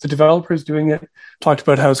 the developer is doing it, talked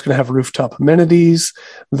about how it's going to have rooftop amenities,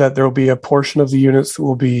 that there will be a portion of the units that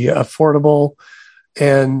will be affordable.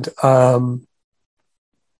 And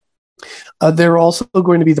they're also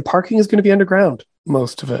going to be, the parking is going to be underground,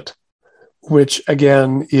 most of it, which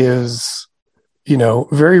again is,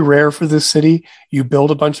 very rare for this city. You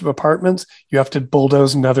build a bunch of apartments, you have to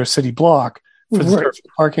bulldoze another city block for the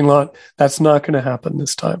parking lot. That's not going to happen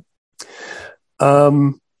this time.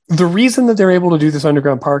 The reason that they're able to do this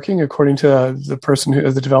underground parking, according to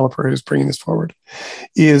the developer who's bringing this forward,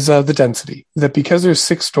 is the density. That because there's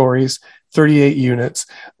 6 stories, 38 units.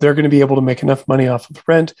 They're going to be able to make enough money off of the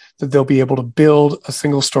rent that they'll be able to build a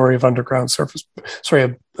single story of underground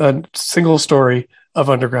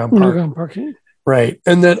parking. Right.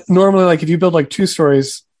 And that normally, like if you build like 2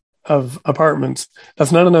 stories of apartments,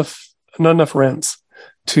 that's not enough rents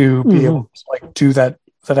to be able to like do that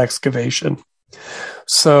excavation.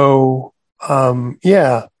 So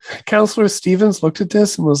Councillor Stevens looked at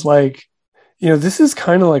this and was like, this is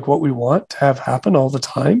kind of like what we want to have happen all the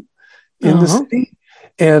time in the city.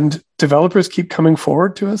 And developers keep coming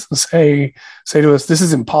forward to us and say to us, this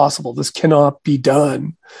is impossible. This cannot be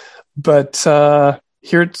done. But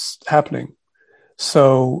here it's happening.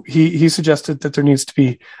 So he suggested that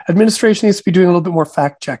administration needs to be doing a little bit more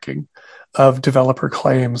fact checking of developer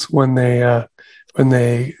claims when they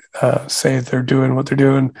say they're doing what they're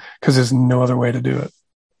doing, because there's no other way to do it.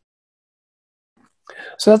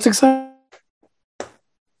 So that's exciting.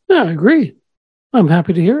 Yeah, I agree. I'm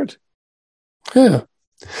happy to hear it. Yeah.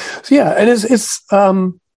 So and it's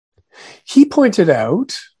he pointed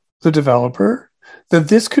out, the developer, that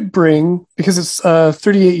this could bring, because it's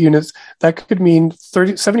 38 units, that could mean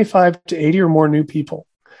 75 to 80 or more new people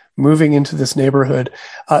moving into this neighborhood.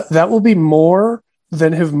 That will be more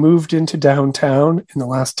than have moved into downtown in the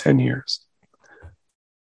last 10 years.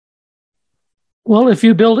 Well, if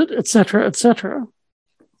you build it, et cetera, et cetera.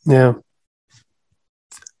 Yeah.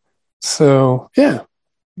 So, yeah.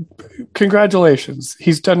 Congratulations.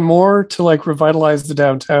 He's done more to like revitalize the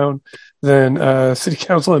downtown than city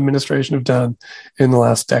council administration have done in the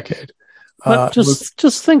last decade. But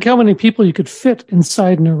just think how many people you could fit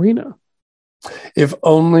inside an arena. If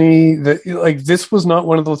only this was not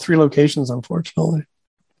one of the 3 locations, unfortunately.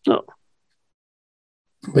 No.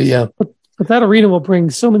 But yeah. But that arena will bring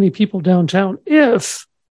so many people downtown if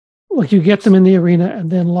you get them in the arena and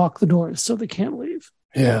then lock the doors so they can't leave.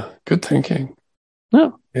 Yeah. Good thinking.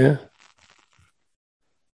 No. Yeah.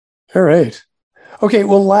 All right. Okay.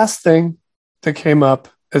 Well, last thing that came up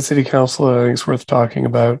at City Council, I think it's worth talking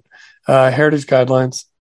about, heritage guidelines.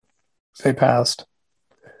 They passed.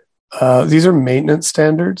 These are maintenance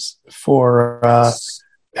standards for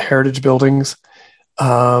heritage buildings.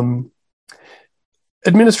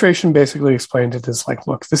 Administration basically explained it as like,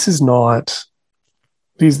 look, this is not,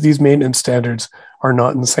 these maintenance standards are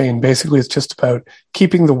not insane. Basically, it's just about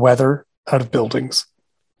keeping the weather out of buildings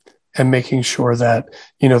and making sure that,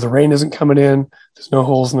 the rain isn't coming in, there's no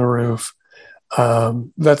holes in the roof.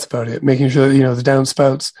 That's about it. Making sure that, the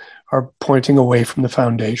downspouts are pointing away from the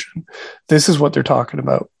foundation. This is what they're talking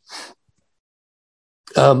about.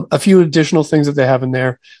 A few additional things that they have in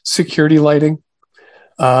there: security lighting,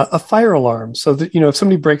 a fire alarm, so that, if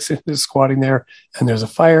somebody breaks into squatting there and there's a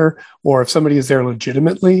fire, or if somebody is there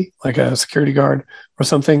legitimately, like a security guard or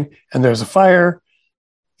something, and there's a fire,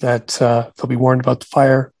 that they'll be warned about the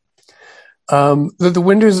fire.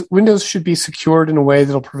 The windows should be secured in a way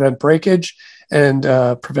that'll prevent breakage and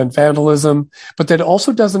prevent vandalism, but that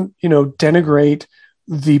also doesn't, denigrate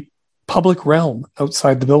the public realm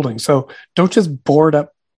outside the building. So don't just board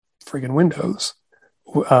up friggin' windows.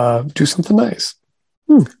 Do something nice.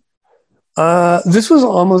 This was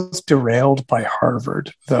almost derailed by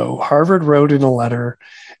Harvard, though. Harvard wrote in a letter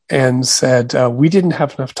and said, we didn't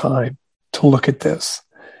have enough time to look at this.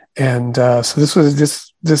 And so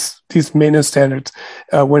these maintenance standards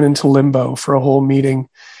went into limbo for a whole meeting.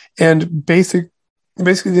 And basically,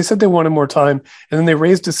 they said they wanted more time, and then they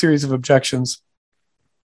raised a series of objections,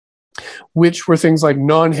 which were things like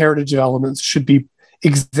non-heritage elements should be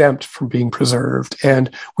exempt from being preserved,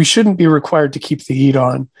 and we shouldn't be required to keep the heat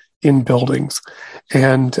on in buildings.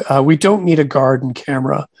 And we don't need a guard and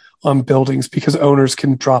camera on buildings because owners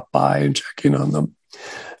can drop by and check in on them.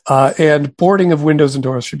 And boarding of windows and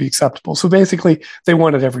doors should be acceptable. So basically, they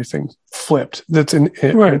wanted everything flipped. That's in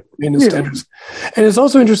maintenance standards. And it's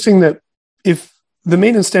also interesting that if the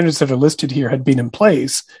maintenance standards that are listed here had been in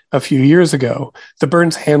place a few years ago, the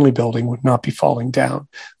Burns-Hanley building would not be falling down.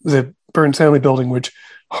 The Burns-Hanley building, which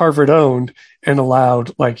Harvard owned and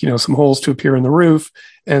allowed, some holes to appear in the roof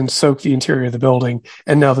and soak the interior of the building,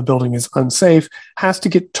 and now the building is unsafe, has to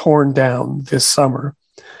get torn down this summer.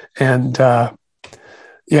 And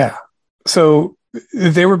so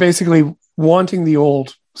they were basically wanting the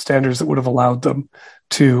old standards that would have allowed them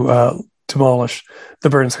to demolish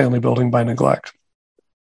the Burns-Hanley building by neglect,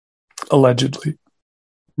 allegedly.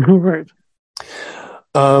 Right.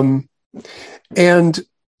 And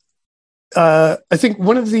I think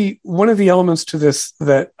one of the elements to this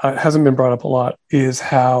that hasn't been brought up a lot is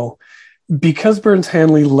how, because Harvard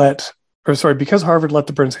let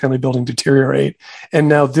the Burns-Hanley building deteriorate, and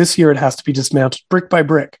now this year it has to be dismantled brick by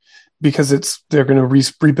brick because they're going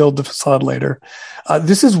to rebuild the facade later.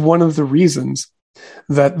 This is one of the reasons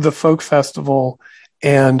that the folk festival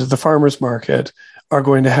and the farmers market are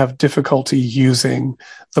going to have difficulty using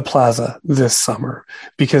the plaza this summer,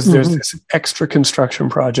 because there's this extra construction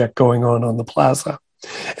project going on the plaza.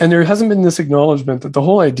 And there hasn't been this acknowledgement that the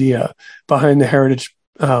whole idea behind the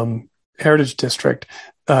Heritage District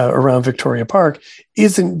around Victoria Park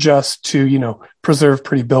isn't just to, preserve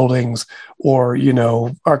pretty buildings or,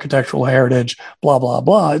 architectural heritage, blah, blah,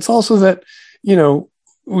 blah. It's also that,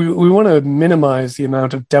 we want to minimize the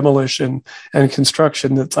amount of demolition and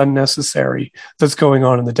construction that's unnecessary that's going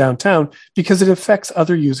on in the downtown, because it affects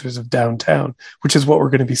other users of downtown, which is what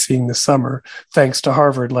we're going to be seeing this summer, thanks to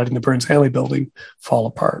Harvard letting the Burns-Hanley building fall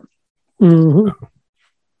apart. Mm-hmm.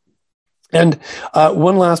 And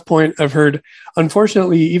one last point I've heard,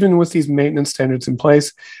 unfortunately, even with these maintenance standards in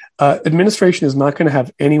place, administration is not going to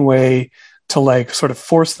have any way to sort of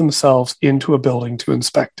force themselves into a building to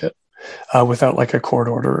inspect it. Without a court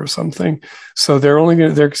order or something. So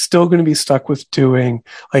they're still going to be stuck with doing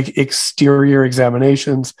exterior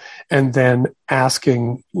examinations and then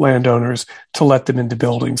asking landowners to let them into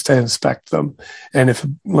buildings to inspect them. And if a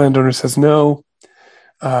landowner says no,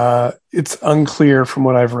 it's unclear from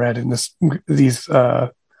what I've read in these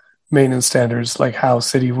maintenance standards, how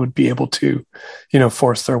city would be able to,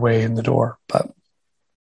 force their way in the door. But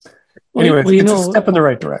anyway, it's a step in the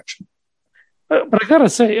right direction. But I gotta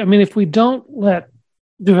say, if we don't let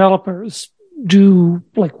developers do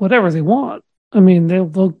whatever they want,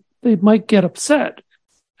 they might get upset,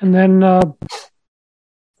 and then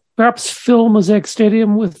perhaps fill Mosaic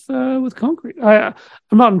Stadium with concrete. I'm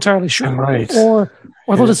not entirely sure, right? Or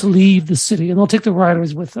they'll just leave the city and they'll take the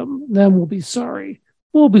riders with them. Then we'll be sorry.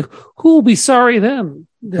 Who will be sorry then?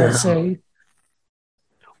 They'll say,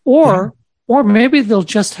 or maybe they'll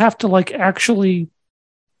just have to actually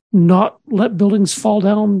not let buildings fall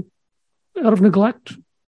down out of neglect.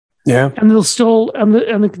 Yeah. And they'll still, and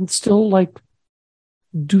they can still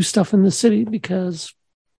do stuff in the city because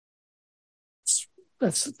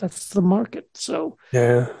that's the market. So,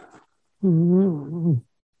 yeah. Mm-hmm.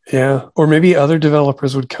 Yeah. Or maybe other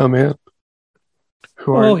developers would come in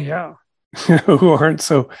who aren't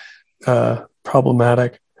so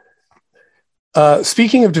problematic.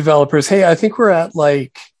 Speaking of developers, hey, I think we're at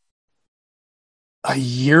a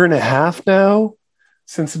year and a half now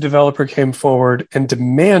since the developer came forward and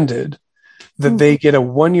demanded that they get a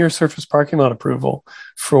 1-year surface parking lot approval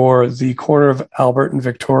for the corner of Albert and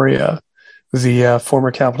Victoria, the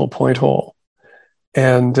former Capitol Point hole.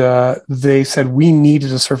 And they said we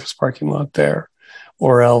needed a surface parking lot there,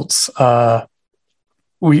 or else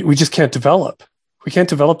we just can't develop. We can't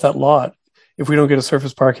develop that lot if we don't get a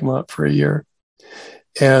surface parking lot for a year.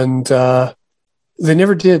 And they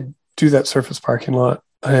never did do that surface parking lot,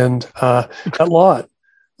 and that lot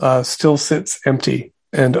still sits empty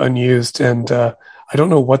and unused, and I don't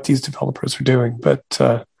know what these developers are doing, but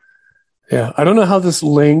I don't know how this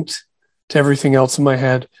linked to everything else in my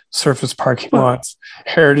head. Surface parking lots,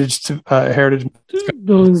 heritage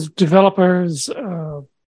those developers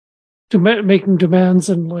making demands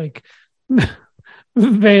and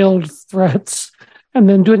veiled threats and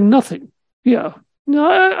then doing nothing. No,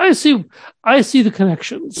 I see the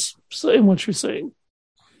connections in what you're saying.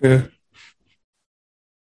 Yeah.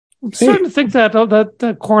 I'm starting to think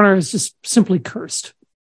that corner is just simply cursed.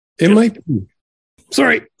 It might be.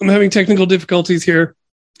 Sorry, I'm having technical difficulties here.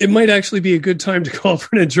 It might actually be a good time to call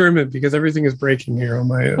for an adjournment because everything is breaking here on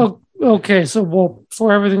my end. Oh, okay, so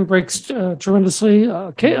before everything breaks tremendously,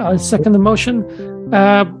 I second the motion,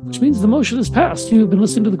 which means the motion is passed. You've been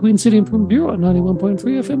listening to the Queen City Improvement Bureau at 91.3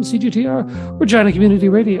 FM CGTR, Regina Community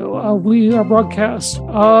Radio. We are broadcast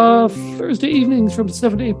Thursday evenings from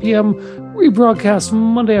 7 to 8 p.m., rebroadcast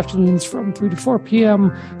Monday afternoons from 3 to 4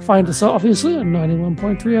 p.m. Find us obviously on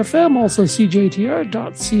 91.3 FM, also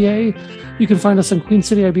cjtr.ca. You can find us on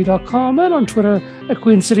queencityib.com and on Twitter at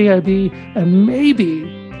queencityib, and maybe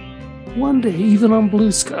one day even on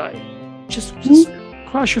Blue Sky. Just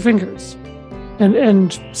cross your fingers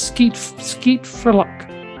and skeet for luck.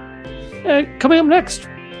 Coming up next,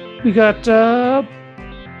 we got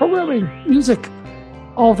programming, music,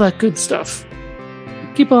 all that good stuff.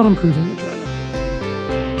 Keep on improving, Regina.